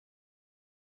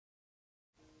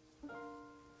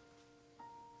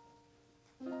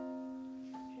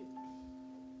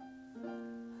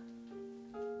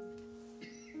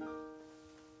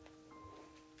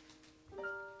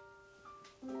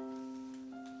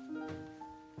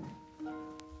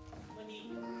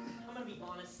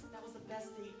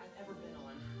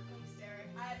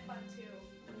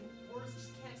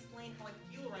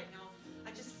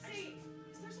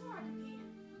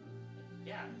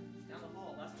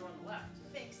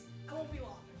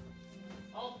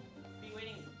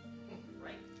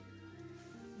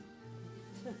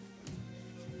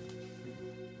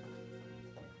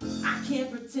Can't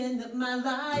pretend that my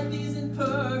life isn't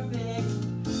perfect.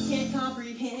 Can't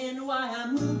comprehend why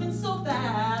I'm moving so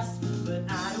fast. But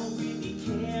I don't really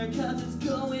care, cause it's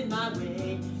going my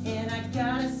way. And I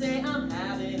gotta say I'm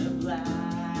having a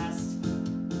blast.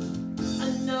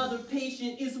 Another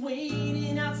patient is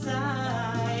waiting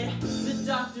outside. The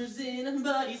doctor's in,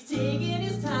 but he's taking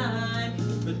his time.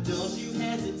 But don't you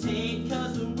hesitate,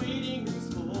 cause the waiting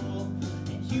room's full.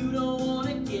 And you don't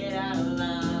wanna get out of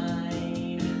line.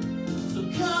 So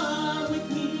come with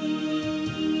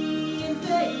me, and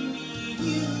baby,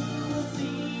 you will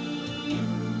see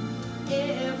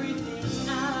everything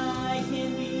I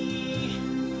can be.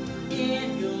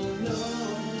 And you'll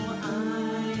know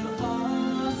I'm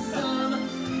awesome.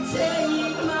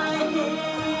 Take my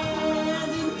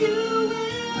hand and you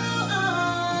will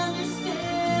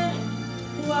understand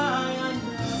why I'm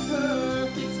the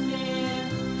perfect man.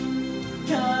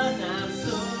 Cause I'm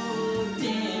so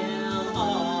damn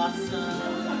awesome.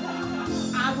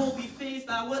 I won't be fazed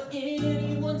by what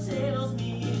anyone tells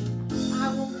me.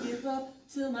 I won't give up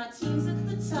till my team's at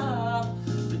the top.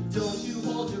 But don't you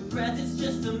hold your breath, it's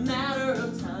just a matter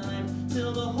of time.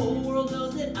 Till the whole world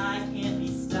knows that I can't be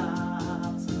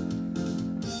stopped.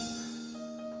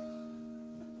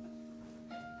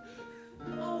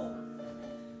 Oh,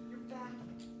 you're back.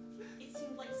 It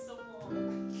seemed like so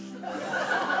long.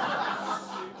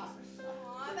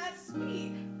 Aw, that's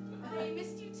sweet. I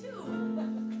missed you too.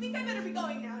 I think I better be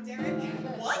going now, Derek.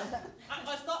 What?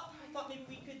 I thought maybe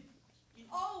we could...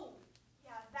 Oh,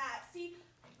 yeah, that. See,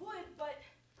 I would, but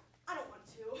I don't want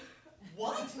to.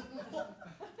 What? Well,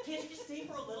 can't you just stay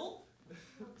for a little?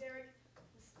 No, Derek,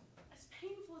 as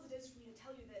painful as it is for me to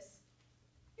tell you this,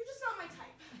 you're just not my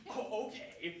type. Oh,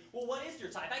 okay. Well, what is your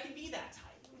type? I can be that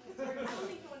type. Derek, I don't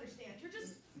think you understand. You're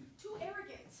just too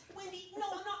arrogant. Wendy,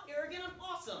 no, I'm not arrogant. I'm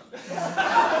awesome.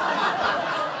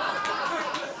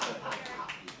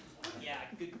 Yeah,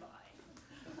 goodbye.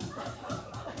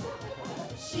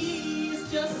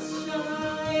 She's just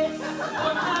shy,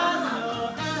 but has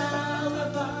no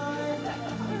alibi.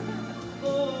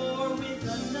 Or with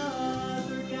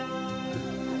another guy.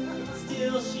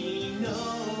 Still she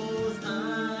knows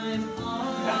I'm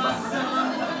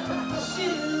awesome.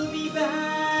 She'll be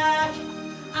back.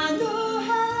 I know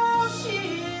how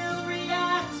she'll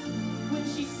react when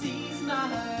she sees my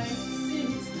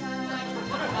six-pack.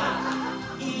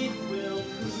 It will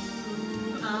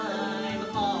prove I'm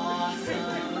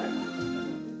awesome.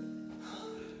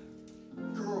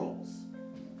 Girls.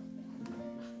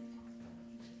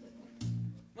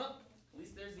 Well, at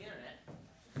least there's the internet.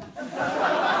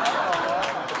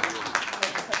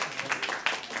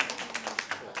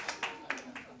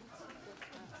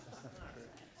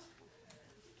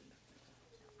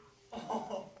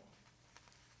 Oh,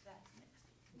 that's nasty.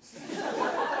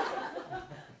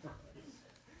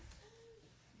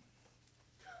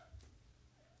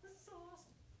 This is so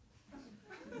awesome.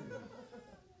 Is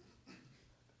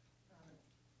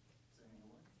there a new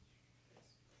one?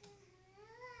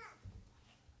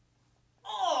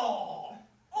 Oh,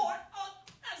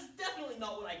 that's definitely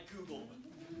not what I Googled.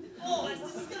 Oh, that's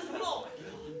disgusting. Oh my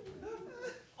god.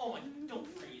 Oh my, don't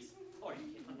freeze. Oh, are you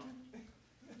kidding? I'm not.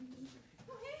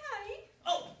 Oh, hey, honey.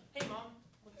 Oh, hey mom.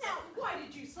 What's Now, up? why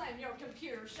did you slam your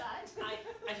computer shut?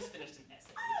 I just finished an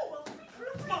essay. Oh, well, we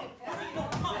proved Mom, it. hurry, no,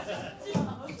 mom,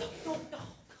 no,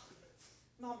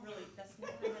 Mom, really, that's not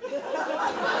really. Edward!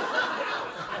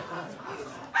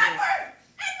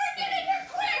 Edward, get in here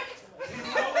quick!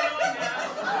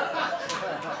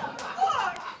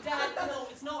 Look! Dad, no,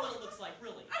 it's not what it looks like,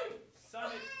 really.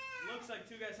 Son, it looks like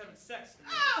two guys having sex to me.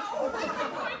 Ow! What are you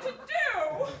going to do?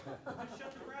 Just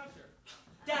shut the browser.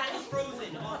 Dad, it's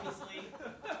frozen, obviously.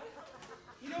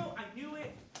 You know, I knew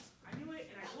it,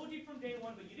 and I told you from day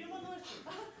one, but you didn't want to listen.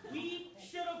 We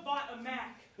should have bought a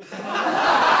Mac.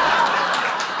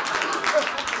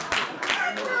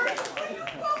 Edward, will you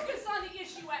focus on the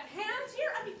issue at hand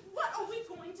here? I mean, what are we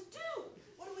going to do?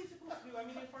 What are we supposed to do? I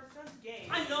mean, if our son's gay...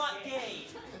 I'm not gay.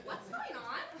 What's going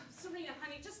on? Serena,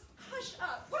 honey, just hush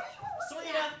up. What are you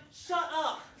looking Serena, at? shut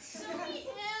up.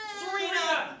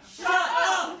 Serena! Shut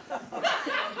up.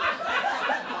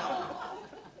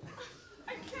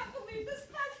 I can't believe this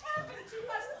has happened to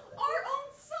us. Our own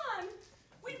son.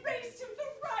 We raised him the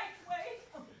right way,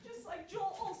 just like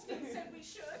Joel Olstein said we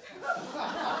should.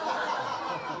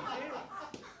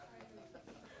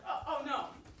 Oh, no.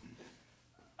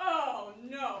 Oh,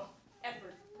 no.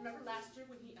 Edward, remember last year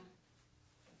when he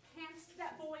pantsed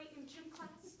that boy in gym class?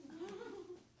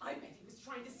 I bet he was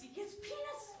trying to see his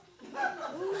penis. It's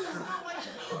not like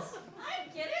penis. I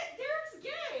get it. Derek's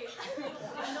gay.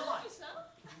 I'm not.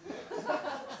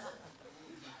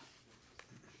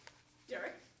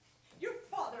 Derek, you're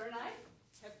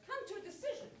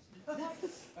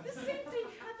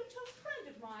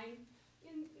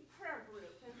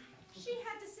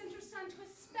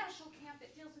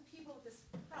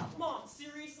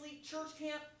church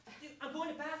camp? Dude, I'm going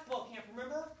to basketball camp,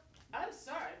 remember? I'm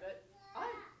sorry, but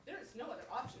there is no other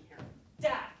option here.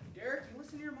 Dad! Derek, you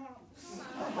listen to your mom.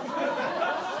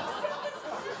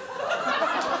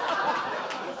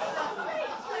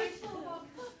 Full of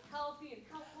healthy and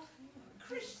helpful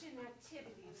Christian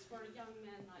activities for young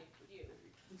men like you.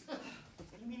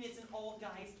 You mean it's an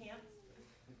all-guys camp?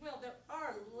 Well, there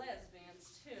are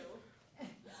lesbians, too.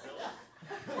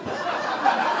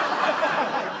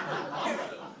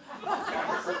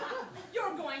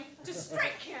 You're going to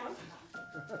straight camp.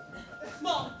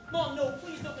 Mom, no,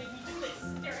 please don't make me do this.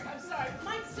 Derek, I'm sorry.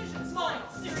 My decision's Mom, mine.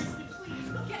 seriously,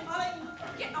 please.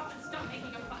 Get up and stop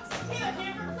making a fuss. Hey there,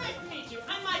 camper. Nice to meet you.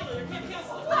 I'm Michael, your camp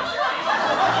counselor.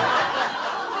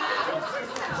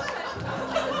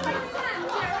 This is my son,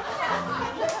 Derek.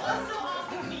 It's so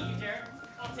awesome to meet you, Derek.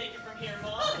 I'll take it from here,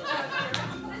 Mom.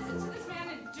 Listen to this man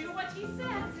and do what he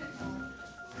says.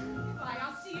 Goodbye.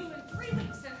 I'll see you in 3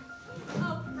 weeks, and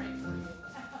I'll pray for you.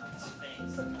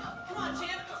 Thanks. Come on,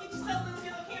 champ. Let's get you settled in with the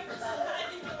other campers. I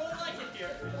think you'll really like it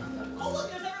here. Oh, look,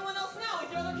 there's everyone else now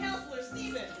with your other counselor,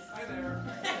 Steven. Hi there.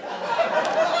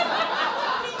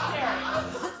 Meet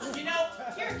Derek. You know,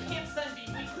 here at Camp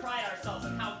Sunbeam, we pride ourselves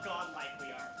on how godlike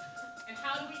we are. And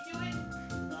how do we do it?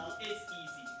 Well, it's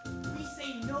easy. We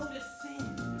say no to sin.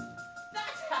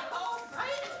 That's how,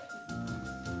 right?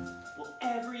 Well,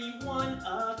 every one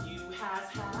of you has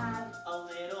had a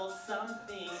little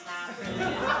something happen.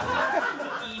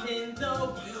 Even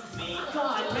though you've made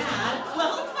God mad,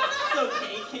 well, that's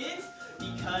okay, kids,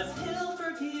 because He'll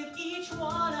forgive each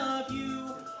one of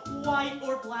you, white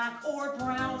or black or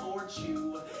brown or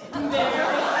Jew.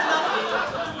 There is nothing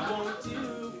He won't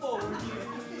do for you.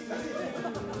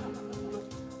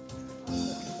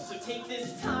 So take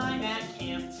this time at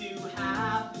camp to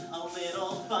have a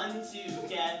little fun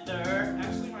together.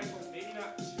 Actually, Michael, maybe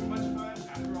not too much fun.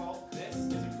 After all, this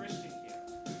is a Christian camp.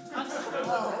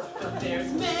 But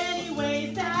there's many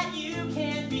ways that you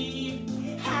can be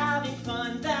having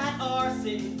fun that are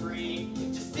sin-free.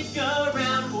 Just stick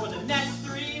around for the next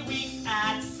 3 weeks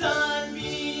at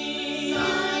Sunbeam.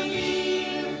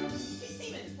 Sunbeam. Hey,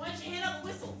 Steven, why don't you hand out the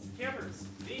whistles? Campers,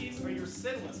 these are your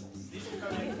sin whistles. These will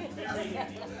come in very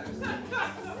handy.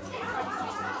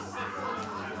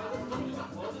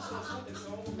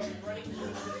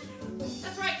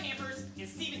 That's right, campers. And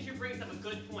Steven here brings up a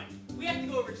good point. We have to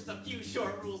go over just a few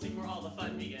short rules before all the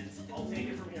fun begins. I'll take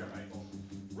it from here, Michael.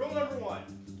 Rule number 1.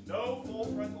 No full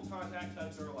frontal contact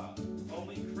hugs are allowed.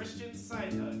 Only Christian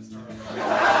side hugs are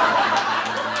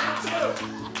allowed.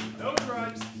 2. No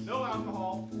drugs, no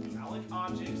alcohol, metallic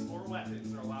objects, or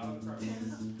weapons are allowed on the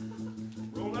premises.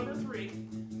 Rule number 3.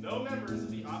 No members of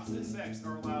the opposite sex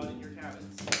are allowed in your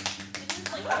cabins.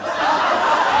 And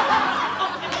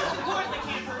most importantly,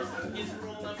 campers, is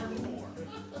rule number 4.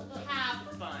 Have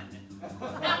fun.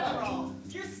 After all,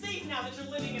 you're safe now that you're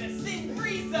living in a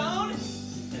sin-free zone.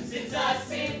 'Cause it's a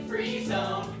sin-free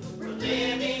zone. We're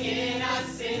living in a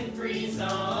sin-free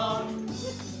zone.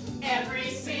 Every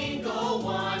single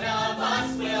one of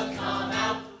us will come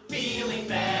out feeling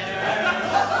better.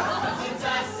 'Cause it's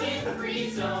a sin-free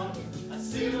zone. A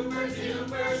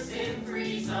super-duper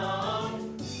sin-free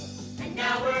zone. And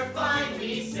now we're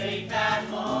finally safe at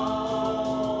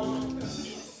home. In a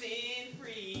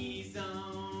sin-free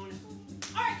zone.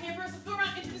 Alright, campers, let's go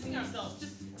around introducing ourselves.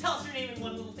 Just tell us your name and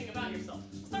one little thing about yourself.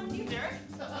 Let's start with you, Derek.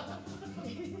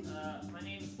 My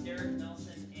name's Derek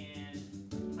Nelson, and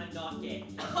I'm not gay.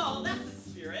 Oh, that's the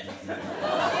spirit.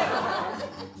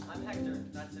 I'm Hector,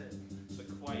 that's it. The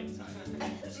quiet time.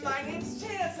 My name's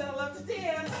Chance, and I love to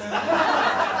dance.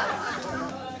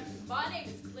 My name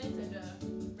is Clint, and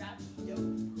rap.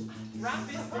 Rap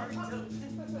is very dope.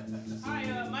 Hi,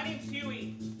 my name's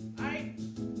Huey. I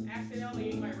accidentally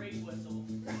ate my race whistle.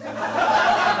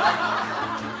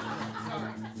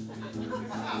 Sorry.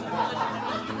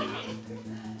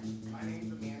 My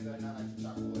name's Amanda, and I like to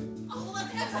chocolate. Oh, well,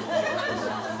 that's excellent. Come on,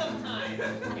 show us sometime.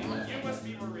 You must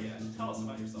be Maria. Tell us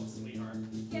about yourself, sweetheart.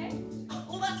 Okay.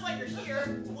 Well, that's why you're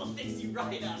here. We'll fix you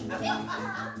right up. Fix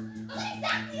her? What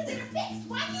exactly is it to fix?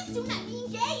 Why do you assume that being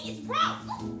gay is wrong?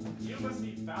 You must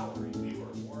be Valerie. We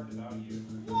were warned about you.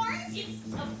 Warren?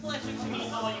 It's a pleasure to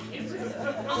meet all you campers.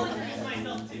 I'll introduce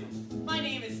myself too. My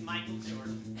name is Michael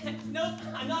Jordan. Nope,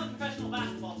 I'm not a professional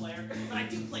basketball player, but I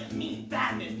do play mean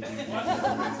badminton. What a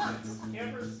coincidence.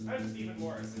 Campers, I'm Stephen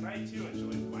Morris, and I too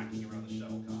enjoy whacking around the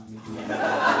shuttlecock.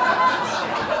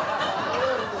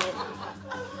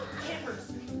 Campers,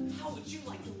 how would you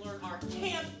like to learn our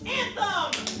camp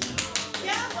anthem?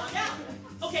 Yeah?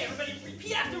 Okay, everybody,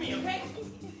 repeat after me, okay?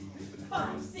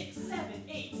 5, 6, 7,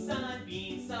 8.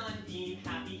 Sunbeam, sunbeam,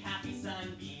 happy, happy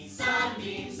sunbeam.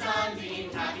 Sunbeam, sunbeam,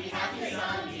 happy, happy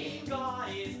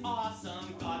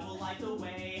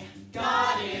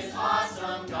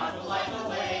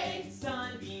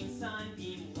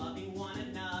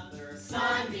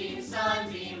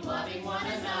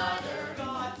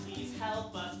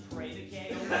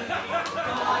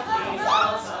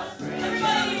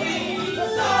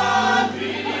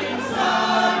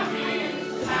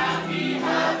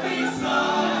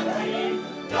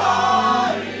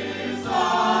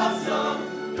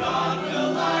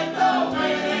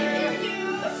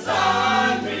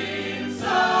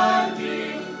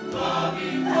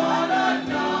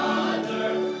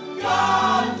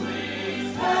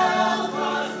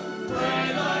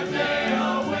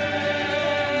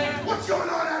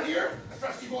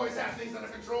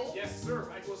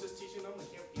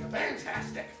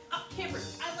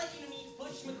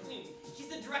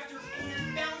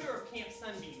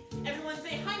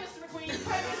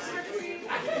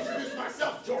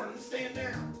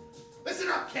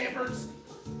Listen up, campers.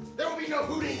 There will be no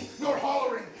hooting nor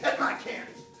hollering at my camp.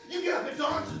 You get up at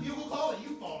dawn to the bugle call and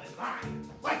you fall in line.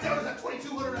 Lights out is at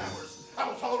 2200 hours. I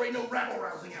will tolerate no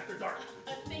rabble-rousing after dark.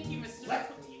 Thank you, Mr.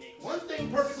 Let me make one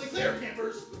thing perfectly clear,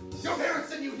 campers. Your parents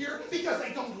send you here because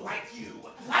they don't like you.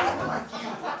 I don't like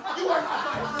you. You are not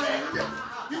my friend.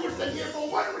 You were sent here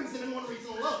for one reason and one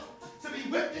reason alone. To be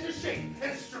whipped into shape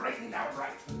and straightened out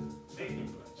right. Thank you,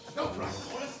 Butch. No problem,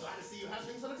 Morris. Glad to see you have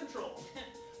things under control.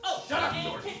 Oh, Shut up, and-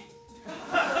 Georgie.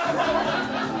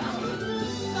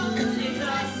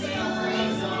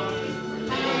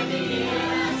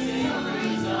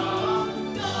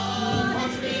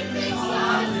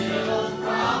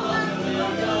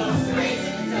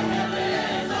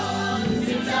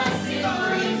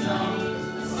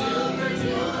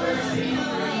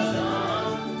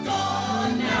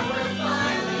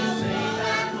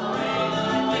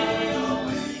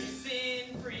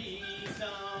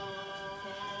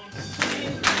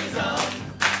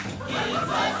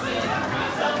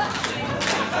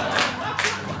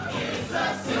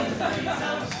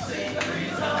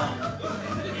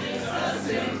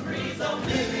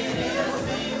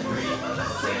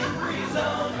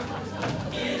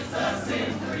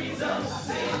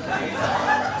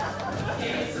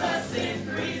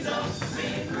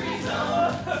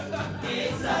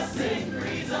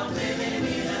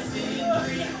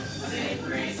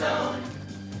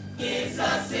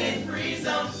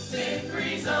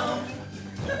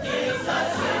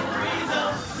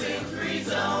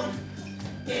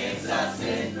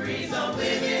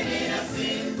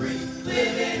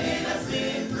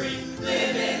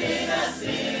 Living in a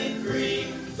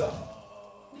sin-free zone.